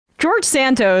George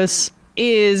Santos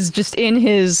is just in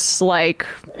his like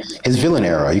his villain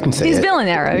era. You can say his villain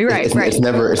era. Right, right. It's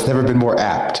never been more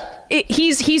apt.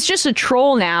 He's just a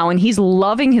troll now, and he's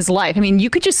loving his life. I mean, you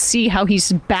could just see how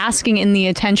he's basking in the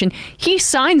attention. He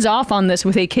signs off on this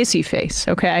with a kissy face,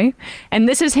 okay? And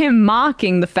this is him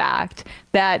mocking the fact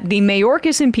that the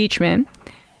Mayorkas impeachment,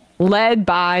 led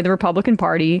by the Republican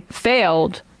Party,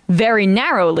 failed very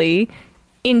narrowly,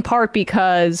 in part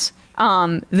because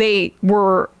they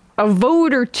were a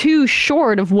vote or two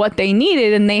short of what they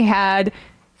needed, and they had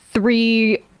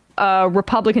 3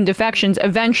 Republican defections.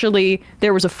 Eventually,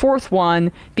 there was a 4th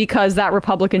one because that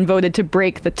Republican voted to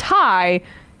break the tie.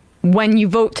 When you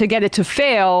vote to get it to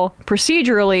fail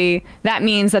procedurally, that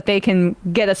means that they can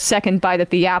get a second bite at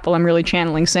the apple. I'm really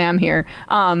channeling Sam here,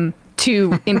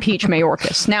 to impeach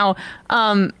Mayorkas. Now,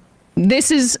 this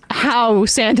is how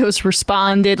Santos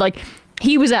responded. Like,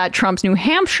 he was at Trump's New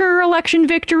Hampshire election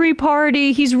victory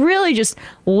party. He's really just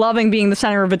loving being the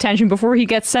center of attention before he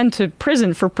gets sent to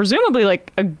prison for presumably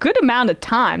like a good amount of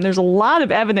time. There's a lot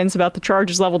of evidence about the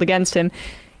charges leveled against him.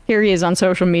 Here he is on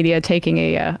social media taking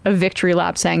a victory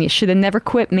lap saying, "You should have never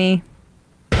quit me."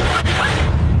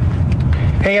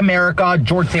 Hey, America,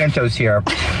 George Santos here.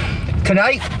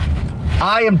 Tonight,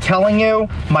 I am telling you,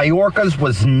 Mayorkas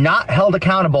was not held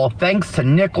accountable thanks to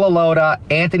Nick LaLota,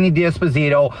 Anthony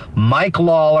D'Esposito, Mike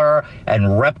Lawler,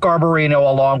 and Rep. Garbarino,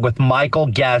 along with Michael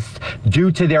Guest,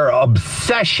 due to their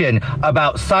obsession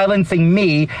about silencing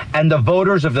me and the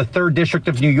voters of the 3rd District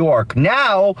of New York.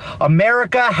 Now,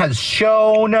 America has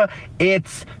shown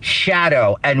its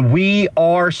shadow, and we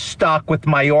are stuck with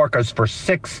Mayorkas for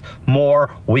 6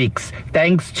 more weeks,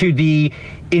 thanks to the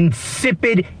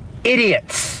insipid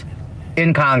idiots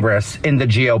in Congress, in the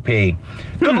GOP.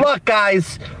 Good luck,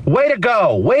 guys. Way to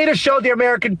go. Way to show the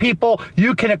American people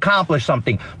you can accomplish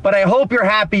something. But I hope you're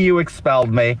happy you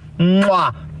expelled me.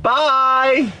 Mwah.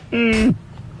 Bye.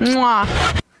 Mwah.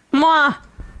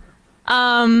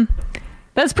 Mwah.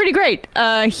 That's pretty great.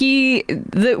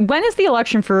 When is the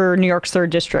election for New York's 3rd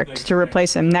district to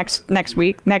replace him? Next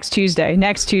week? Next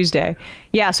Tuesday.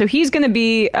 Yeah, so he's going to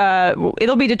be,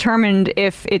 it'll be determined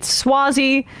if it's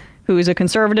Swazi, who is a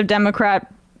conservative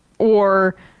Democrat,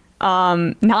 or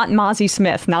not Mozzie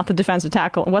Smith, not the defensive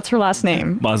tackle. What's her last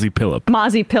name? Mozzie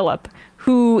Pilip,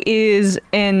 who is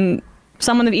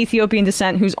someone of Ethiopian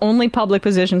descent whose only public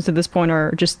positions to this point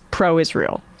are just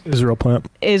pro-Israel. Israel plant.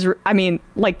 I mean,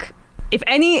 like, if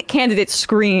any candidate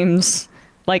screams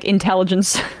like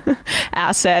intelligence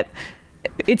asset,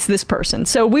 it's this person.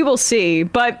 So we will see.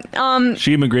 But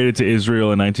she immigrated to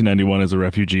Israel in 1991 as a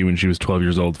refugee when she was 12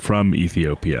 years old from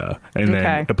Ethiopia. And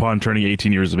then upon turning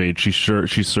 18 years of age, she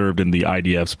served in the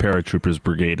IDF's paratroopers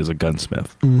brigade as a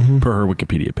gunsmith, per her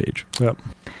Wikipedia page. Yep.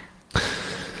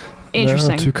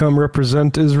 Interesting. To come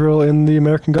represent Israel in the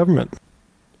American government.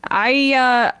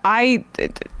 It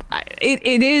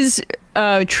is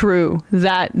true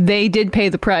that they did pay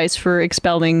the price for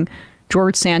expelling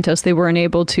George Santos. They weren't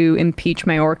able to impeach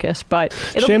Mayorkas, but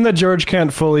shame that George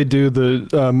can't fully do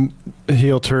the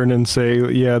heel turn and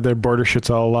say, yeah, their border shit's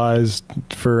all lies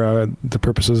for the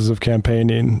purposes of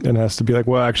campaigning, and has to be like,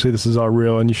 well, actually, this is all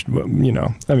real, and you should,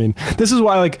 I mean, this is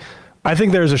why, like, I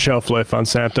think there's a shelf life on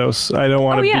Santos. I don't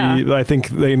want to be. I think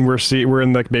we're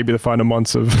in like maybe the final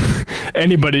months of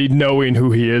anybody knowing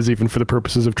who he is, even for the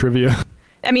purposes of trivia.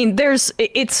 I mean,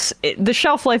 the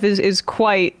shelf life is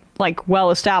quite like well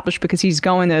established because he's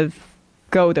going to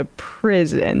go to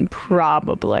prison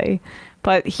probably,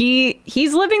 but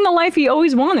he's living the life he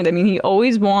always wanted. I mean, he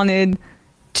always wanted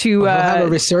to have a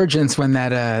resurgence when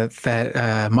that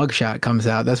mugshot comes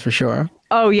out. That's for sure.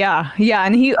 Oh, yeah. Yeah.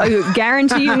 And he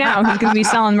guarantee you now he's going to be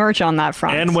selling merch on that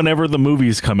front. And whenever the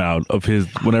movies come out of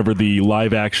whenever the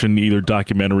live action, either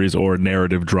documentaries or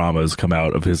narrative dramas come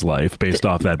out of his life based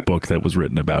off that book that was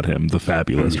written about him, The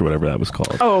Fabulist or whatever that was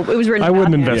called. Oh, it was written I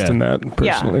wouldn't invest in that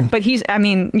personally.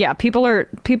 Yeah. But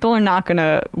people are not going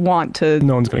to want to.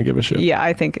 No one's going to give a shit. Yeah,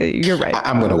 I think you're right.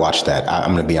 I'm going to watch that.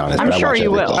 I'm going to be honest. I'm sure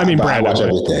you will. I mean, I watch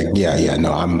everything. Yeah.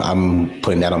 No, I'm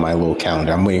putting that on my little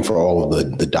calendar. I'm waiting for all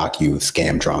of the docu scam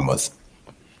dramas.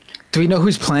 Do we know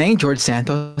who's playing George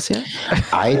Santos yet?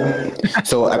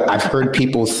 I've heard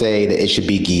people say that it should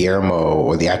be Guillermo,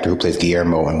 or the actor who plays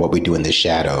Guillermo in What We Do in the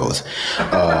Shadows.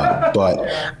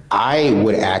 But I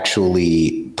would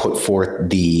actually put forth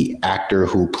the actor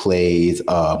who plays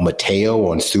Mateo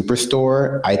on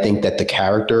Superstore. I think that the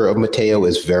character of Mateo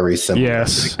is very similar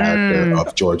to the character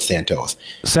of George Santos.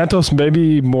 Santos may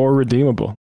be more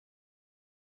redeemable.